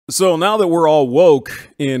So now that we're all woke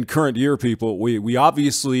in current year, people, we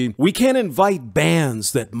obviously, we can't invite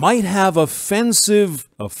bands that might have offensive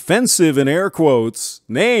in air quotes,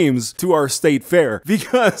 names to our state fair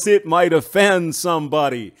because it might offend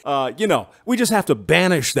somebody. We just have to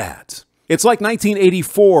banish that. It's like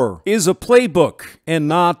 1984 is a playbook and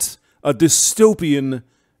not a dystopian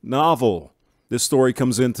novel. This story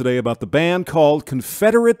comes in today about the band called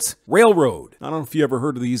Confederate Railroad. I don't know if you ever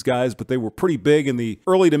heard of these guys, but they were pretty big in the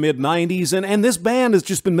early to mid 90s. And this band has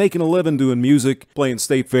just been making a living doing music, playing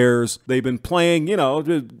state fairs. They've been playing,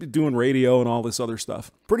 doing radio and all this other stuff.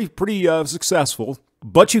 Pretty successful.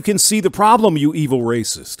 But you can see the problem, you evil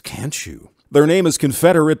racist, can't you? Their name is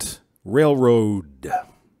Confederate Railroad.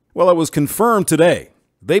 Well, it was confirmed today.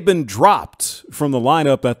 They've been dropped from the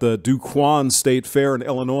lineup at the Duquesne State Fair in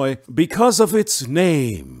Illinois because of its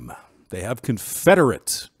name. They have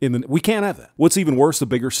Confederate in the... We can't have that. What's even worse, a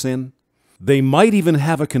bigger sin? They might even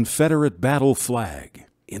have a Confederate battle flag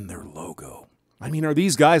in their logo. I mean, are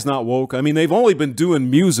these guys not woke? I mean, they've only been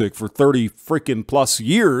doing music for 30 freaking plus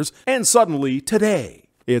years, and suddenly, today,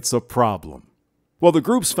 it's a problem. Well, the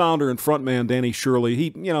group's founder and frontman, Danny Shirley,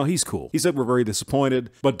 he's cool. He said, we're very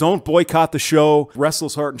disappointed, but don't boycott the show.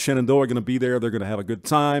 Restless Heart and Shenandoah are going to be there. They're going to have a good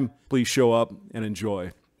time. Please show up and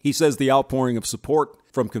enjoy. He says the outpouring of support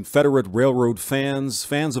from Confederate Railroad fans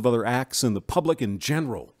of other acts, and the public in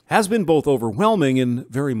general has been both overwhelming and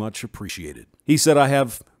very much appreciated. He said, I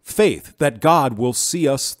have faith that God will see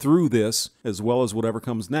us through this as well as whatever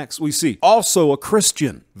comes next. We see also a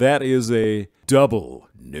Christian. That is a double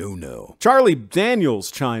no. Charlie Daniels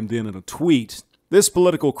chimed in a tweet. This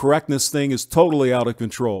political correctness thing is totally out of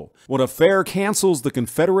control. When a fair cancels the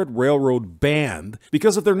Confederate Railroad band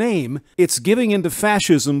because of their name, it's giving into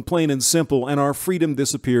fascism, plain and simple, and our freedom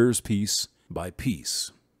disappears piece by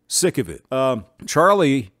piece. Sick of it.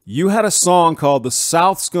 Charlie, you had a song called The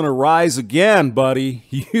South's Gonna Rise Again, buddy.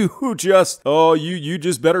 You just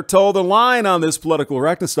better toe the line on this political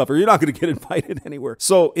correctness stuff or you're not gonna get invited anywhere.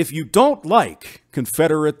 So if you don't like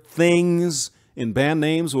Confederate things in band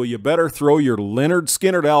names, well, you better throw your Leonard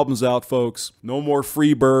Skinner albums out, folks. No more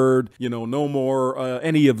Freebird, no more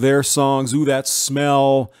any of their songs. Ooh, that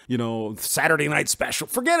smell, Saturday Night Special.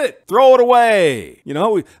 Forget it. Throw it away.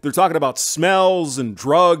 They're talking about smells and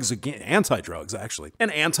drugs, again, anti-drugs, actually.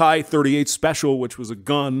 An anti-38 Special, which was a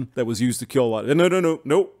gun that was used to kill a lot.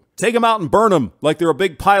 No. Take them out and burn them like they're a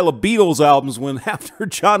big pile of Beatles albums when after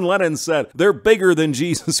John Lennon said, they're bigger than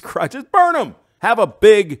Jesus Christ. Just burn them. Have a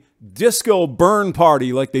big disco burn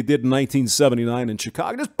party like they did in 1979 in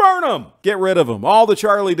Chicago. Just burn them. Get rid of them. All the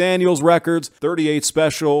Charlie Daniels records, 38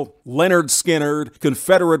 Special, Leonard Skinner,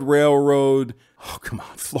 Confederate Railroad. Oh, come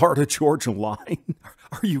on. Florida Georgia Line.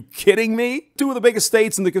 Are you kidding me? Two of the biggest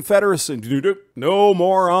states in the Confederacy. No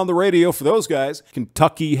more on the radio for those guys.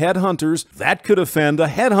 Kentucky headhunters. That could offend a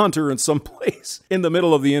headhunter in some place in the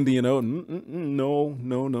middle of the Indian Ocean.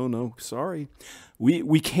 No. Sorry.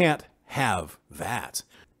 We can't have that.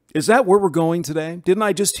 Is that where we're going today? Didn't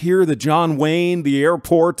I just hear that John Wayne, the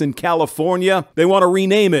airport in California, they want to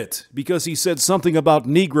rename it because he said something about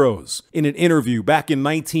Negroes in an interview back in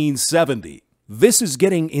 1970. This is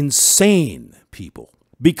getting insane, people,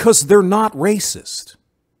 because they're not racist.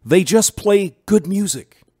 They just play good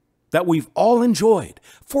music that we've all enjoyed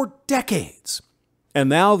for decades. And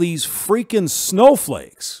now these freaking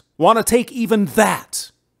snowflakes want to take even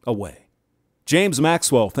that away. James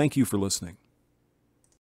Maxwell, thank you for listening.